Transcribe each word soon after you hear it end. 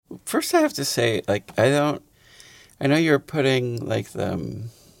first I have to say, like, I know you're putting, like, the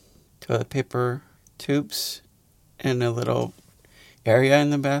toilet paper tubes in a little area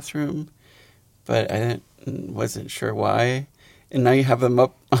in the bathroom, but wasn't sure why. And now you have them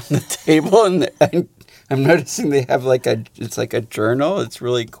up on the table, and I'm noticing they have it's like a journal. It's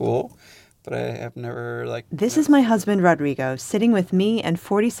really cool, but I have never This is my husband Rodrigo sitting with me and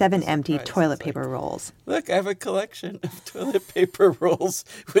 47 empty toilet paper rolls. Look, I have a collection of toilet paper rolls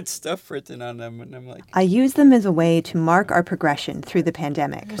with stuff written on them, and I'm like, I use them as a way to mark our progression through the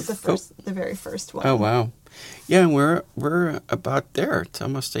pandemic. Here's the very first one. Oh wow, yeah, and we're about there. It's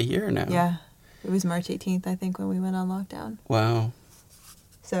almost a year now. Yeah. It was March 18th, I think, when we went on lockdown. Wow.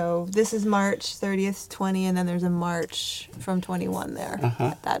 So this is March 30th, 20, and then there's a March from 21 there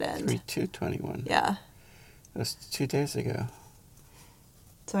at that end. 3/2/21. Yeah. That was 2 days ago.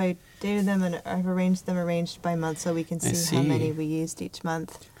 So I dated them, and I've arranged by month so we can see how many we used each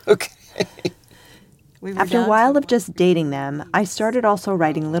month. Okay. After a while of just dating them, I started also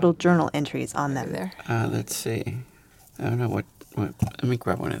writing little journal entries on them. There. Let's see. I don't know what. Let me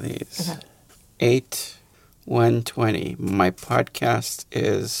grab one of these. Okay. 8/1/20. My podcast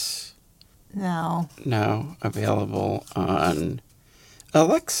is now available on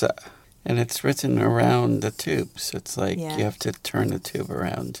Alexa, and it's written around the tube, so it's like you have to turn the tube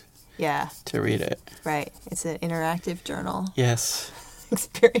around. Yeah. To read it. Right. It's an interactive journal. Yes.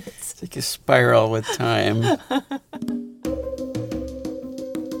 Experience. It's like a spiral with time.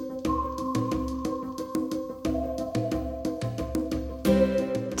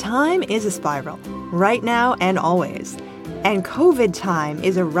 Time is a spiral, right now and always. And COVID time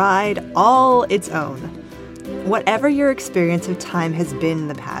is a ride all its own. Whatever your experience of time has been in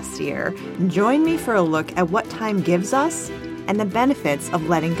the past year, join me for a look at what time gives us and the benefits of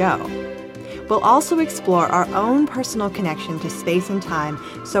letting go. We'll also explore our own personal connection to space and time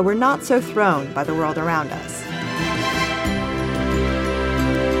so we're not so thrown by the world around us.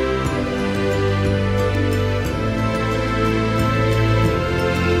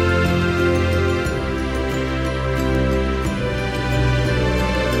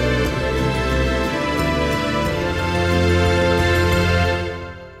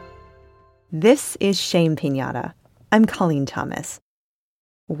 This is Shame Pinata. I'm Colleen Thomas.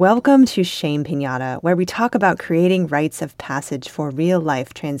 Welcome to Shame Pinata, where we talk about creating rites of passage for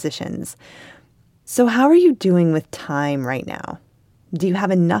real-life transitions. So how are you doing with time right now? Do you have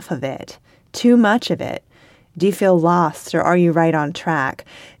enough of it? Too much of it? Do you feel lost, or are you right on track?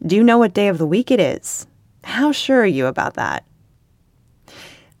 Do you know what day of the week it is? How sure are you about that?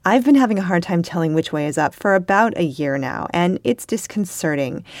 I've been having a hard time telling which way is up for about a year now, and it's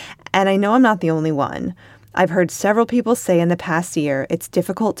disconcerting. And I know I'm not the only one. I've heard several people say in the past year it's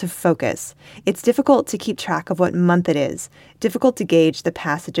difficult to focus. It's difficult to keep track of what month it is. Difficult to gauge the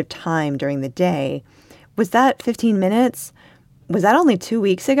passage of time during the day. Was that 15 minutes? Was that only 2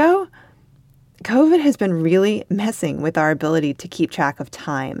 weeks ago? COVID has been really messing with our ability to keep track of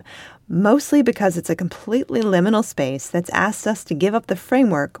time, mostly because it's a completely liminal space that's asked us to give up the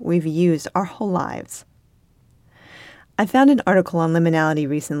framework we've used our whole lives. I found an article on liminality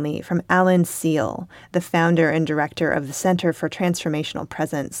recently from Alan Seale, the founder and director of the Center for Transformational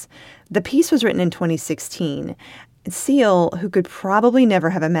Presence. The piece was written in 2016. Seale, who could probably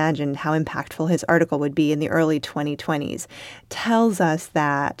never have imagined how impactful his article would be in the early 2020s, tells us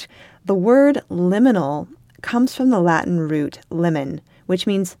that the word liminal comes from the Latin root limen, which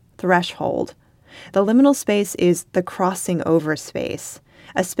means threshold. The liminal space is the crossing over space,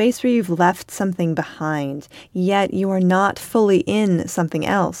 a space where you've left something behind, yet you are not fully in something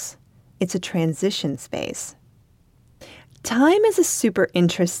else. It's a transition space. Time is a super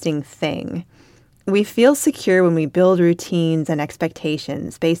interesting thing. We feel secure when we build routines and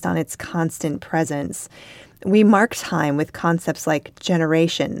expectations based on its constant presence. We mark time with concepts like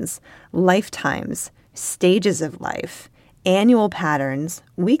generations, lifetimes, stages of life, annual patterns,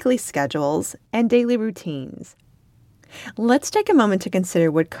 weekly schedules, and daily routines. Let's take a moment to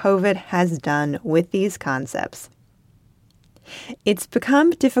consider what COVID has done with these concepts. It's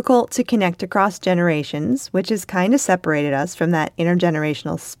become difficult to connect across generations, which has kind of separated us from that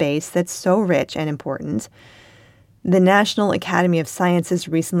intergenerational space that's so rich and important. The National Academy of Sciences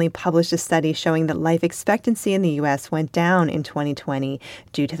recently published a study showing that life expectancy in the U.S. went down in 2020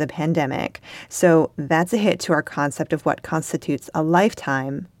 due to the pandemic. So that's a hit to our concept of what constitutes a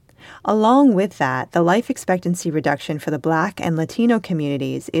lifetime. Along with that, the life expectancy reduction for the Black and Latino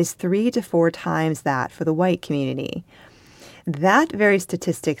communities is 3 to 4 times that for the white community. That very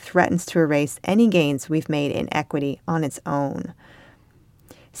statistic threatens to erase any gains we've made in equity on its own.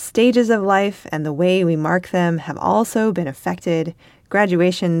 Stages of life and the way we mark them have also been affected.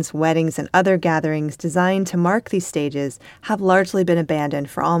 Graduations, weddings, and other gatherings designed to mark these stages have largely been abandoned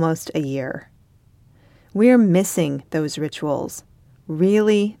for almost a year. We're missing those rituals,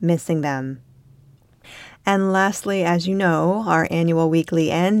 really missing them. And lastly, as you know, our annual weekly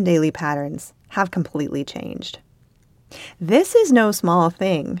and daily patterns have completely changed. This is no small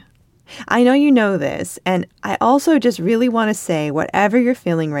thing. I know you know this, and I also just really want to say whatever you're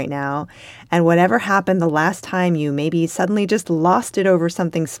feeling right now, and whatever happened the last time you maybe suddenly just lost it over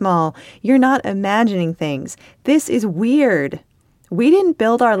something small, you're not imagining things. This is weird. We didn't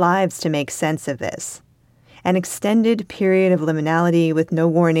build our lives to make sense of this. An extended period of liminality with no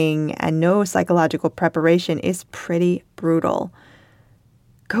warning and no psychological preparation is pretty brutal.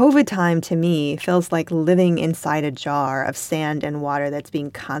 COVID time to me feels like living inside a jar of sand and water that's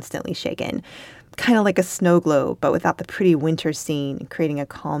being constantly shaken, kind of like a snow globe, but without the pretty winter scene, creating a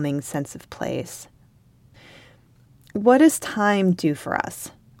calming sense of place. What does time do for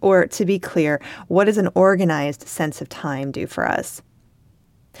us? Or to be clear, what does an organized sense of time do for us?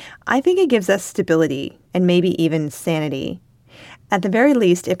 I think it gives us stability and maybe even sanity. At the very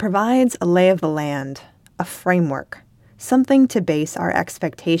least, it provides a lay of the land, a framework, something to base our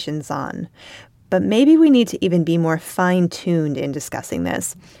expectations on. But maybe we need to even be more fine-tuned in discussing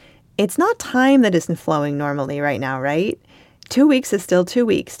this. It's not time that isn't flowing normally right now, right? 2 weeks is still 2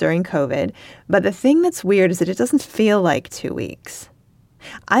 weeks during COVID, but the thing that's weird is that it doesn't feel like 2 weeks.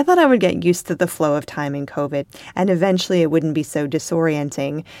 I thought I would get used to the flow of time in COVID, and eventually it wouldn't be so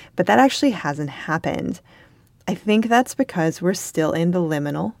disorienting, but that actually hasn't happened. I think that's because we're still in the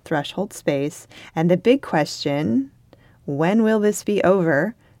liminal threshold space, and the big question, when will this be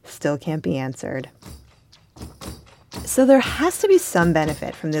over, still can't be answered. So there has to be some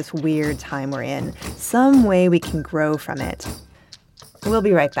benefit from this weird time we're in, some way we can grow from it. We'll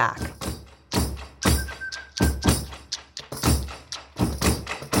be right back.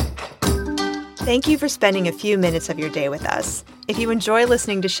 Thank you for spending a few minutes of your day with us. If you enjoy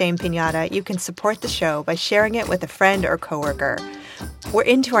listening to Shame Pinata, you can support the show by sharing it with a friend or coworker. We're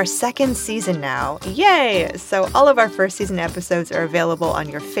into our second season now. Yay! So all of our first season episodes are available on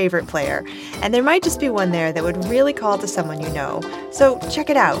your favorite player, and there might just be one there that would really call to someone you know. So check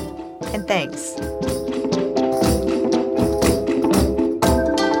it out. And thanks.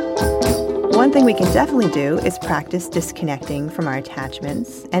 One thing we can definitely do is practice disconnecting from our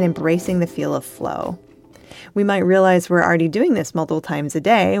attachments and embracing the feel of flow. We might realize we're already doing this multiple times a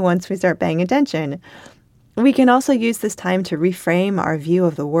day once we start paying attention. We can also use this time to reframe our view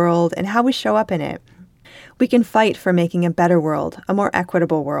of the world and how we show up in it. We can fight for making a better world, a more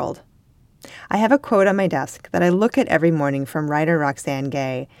equitable world. I have a quote on my desk that I look at every morning from writer Roxane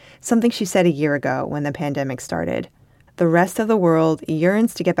Gay, something she said a year ago when the pandemic started. The rest of the world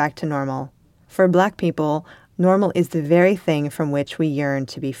yearns to get back to normal. For Black people, normal is the very thing from which we yearn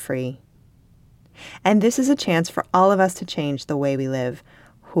to be free. And this is a chance for all of us to change the way we live,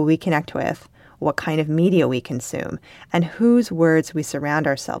 who we connect with, what kind of media we consume, and whose words we surround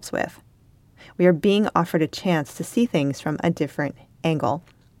ourselves with. We are being offered a chance to see things from a different angle.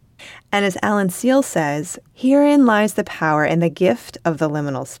 And as Alan Seale says, herein lies the power and the gift of the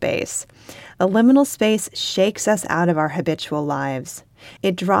liminal space. The liminal space shakes us out of our habitual lives.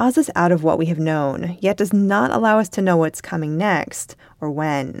 It draws us out of what we have known, yet does not allow us to know what's coming next or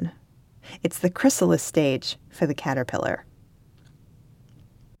when. It's the chrysalis stage for the caterpillar.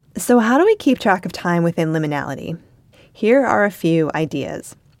 So how do we keep track of time within liminality? Here are a few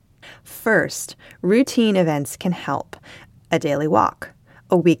ideas. First, routine events can help. A daily walk,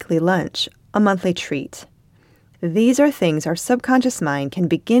 a weekly lunch, a monthly treat. These are things our subconscious mind can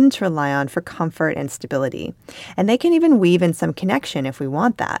begin to rely on for comfort and stability, and they can even weave in some connection if we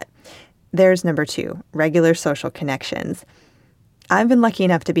want that. There's number 2, regular social connections. I've been lucky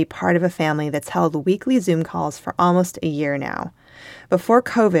enough to be part of a family that's held weekly Zoom calls for almost a year now. Before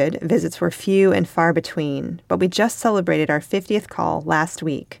COVID, visits were few and far between, but we just celebrated our 50th call last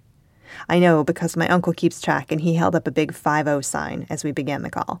week. I know because my uncle keeps track and he held up a big 50 sign as we began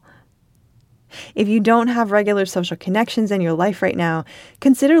the call. If you don't have regular social connections in your life right now,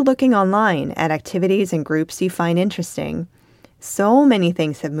 consider looking online at activities and groups you find interesting. So many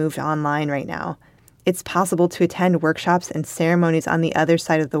things have moved online right now. It's possible to attend workshops and ceremonies on the other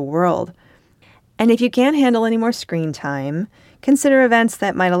side of the world. And if you can't handle any more screen time, consider events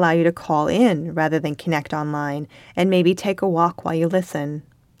that might allow you to call in rather than connect online, and maybe take a walk while you listen.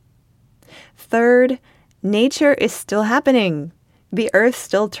 Third, nature is still happening. The earth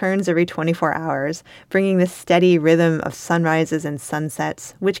still turns every 24 hours, bringing the steady rhythm of sunrises and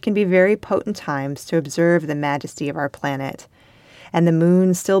sunsets, which can be very potent times to observe the majesty of our planet. and the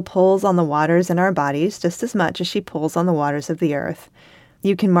moon still pulls on the waters in our bodies just as much as she pulls on the waters of the earth.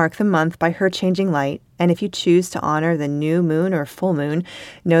 You can mark the month by her changing light, and if you choose to honor the new moon or full moon,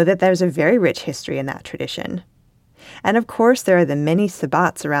 know that there's a very rich history in that tradition. And of course, there are the many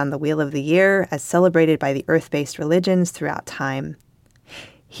sabbats around the wheel of the year, as celebrated by the earth-based religions throughout time.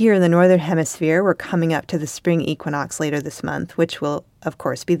 Here in the Northern Hemisphere, we're coming up to the spring equinox later this month, which will, of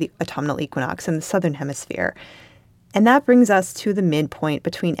course, be the autumnal equinox in the Southern Hemisphere. And that brings us to the midpoint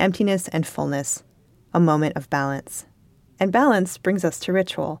between emptiness and fullness, a moment of balance. And balance brings us to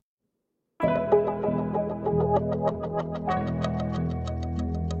ritual.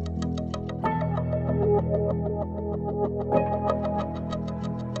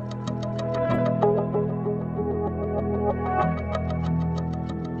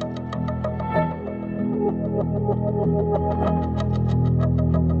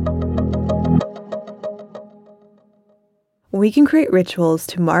 We can create rituals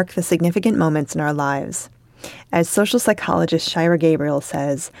to mark the significant moments in our lives. As social psychologist Shira Gabriel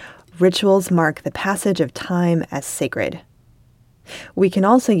says, rituals mark the passage of time as sacred. We can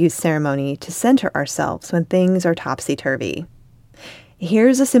also use ceremony to center ourselves when things are topsy-turvy.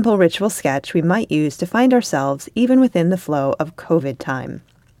 Here's a simple ritual sketch we might use to find ourselves even within the flow of COVID time.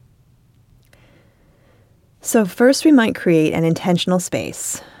 So first we might create an intentional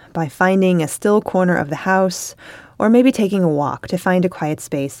space by finding a still corner of the house, or maybe taking a walk to find a quiet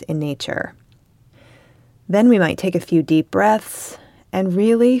space in nature. Then we might take a few deep breaths and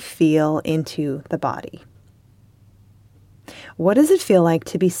really feel into the body. What does it feel like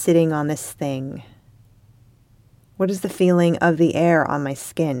to be sitting on this thing? What is the feeling of the air on my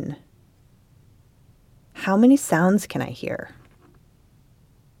skin? How many sounds can I hear?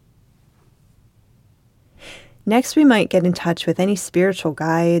 Next, we might get in touch with any spiritual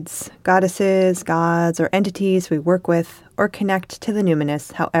guides, goddesses, gods, or entities we work with, or connect to the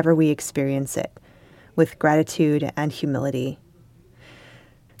numinous however we experience it, with gratitude and humility.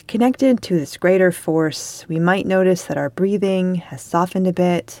 Connected to this greater force, we might notice that our breathing has softened a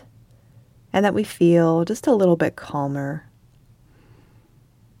bit, and that we feel just a little bit calmer.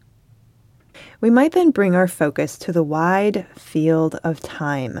 We might then bring our focus to the wide field of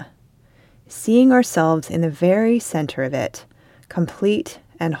time, seeing ourselves in the very center of it, complete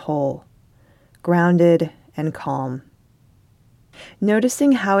and whole, grounded and calm.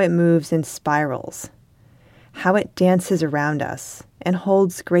 Noticing how it moves in spirals, how it dances around us and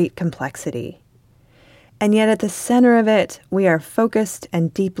holds great complexity. And yet at the center of it, we are focused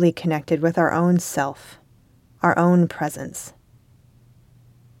and deeply connected with our own self, our own presence.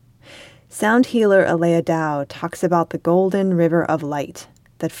 Sound healer Alea Dow talks about the golden river of light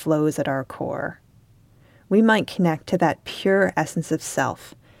that flows at our core. We might connect to that pure essence of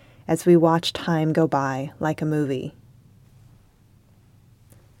self as we watch time go by like a movie.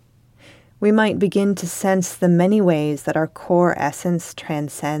 We might begin to sense the many ways that our core essence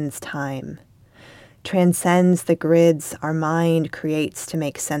transcends time, transcends the grids our mind creates to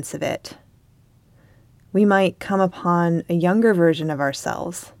make sense of it. We might come upon a younger version of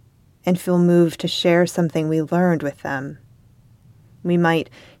ourselves and feel moved to share something we learned with them. We might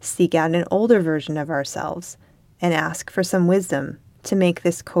seek out an older version of ourselves and ask for some wisdom to make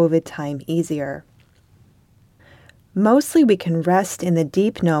this COVID time easier. Mostly we can rest in the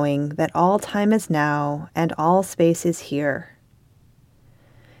deep knowing that all time is now and all space is here.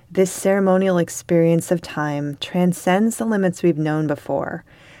 This ceremonial experience of time transcends the limits we've known before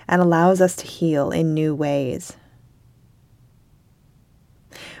and allows us to heal in new ways.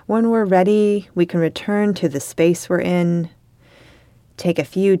 When we're ready, we can return to the space we're in, take a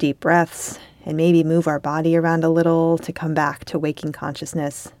few deep breaths, and maybe move our body around a little to come back to waking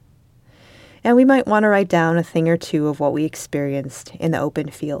consciousness. And we might want to write down a thing or two of what we experienced in the open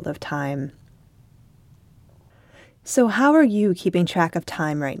field of time. So how are you keeping track of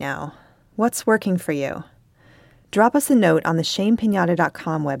time right now? What's working for you? Drop us a note on the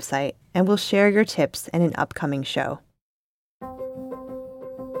shamepinata.com website, and we'll share your tips in an upcoming show.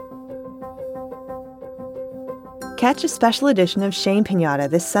 Catch a special edition of Shame Pinata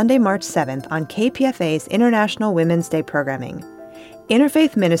this Sunday, March 7th on KPFA's International Women's Day programming.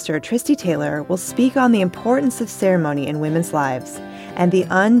 Interfaith minister Tristy Taylor will speak on the importance of ceremony in women's lives and the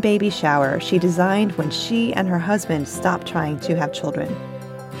unbaby shower she designed when she and her husband stopped trying to have children.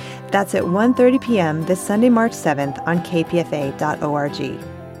 That's at 1:30 p.m. this Sunday, March 7th on kpfa.org.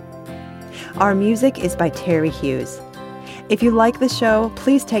 Our music is by Terry Hughes. If you like the show,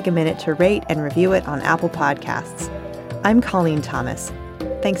 please take a minute to rate and review it on Apple Podcasts. I'm Colleen Thomas.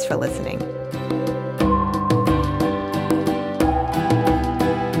 Thanks for listening.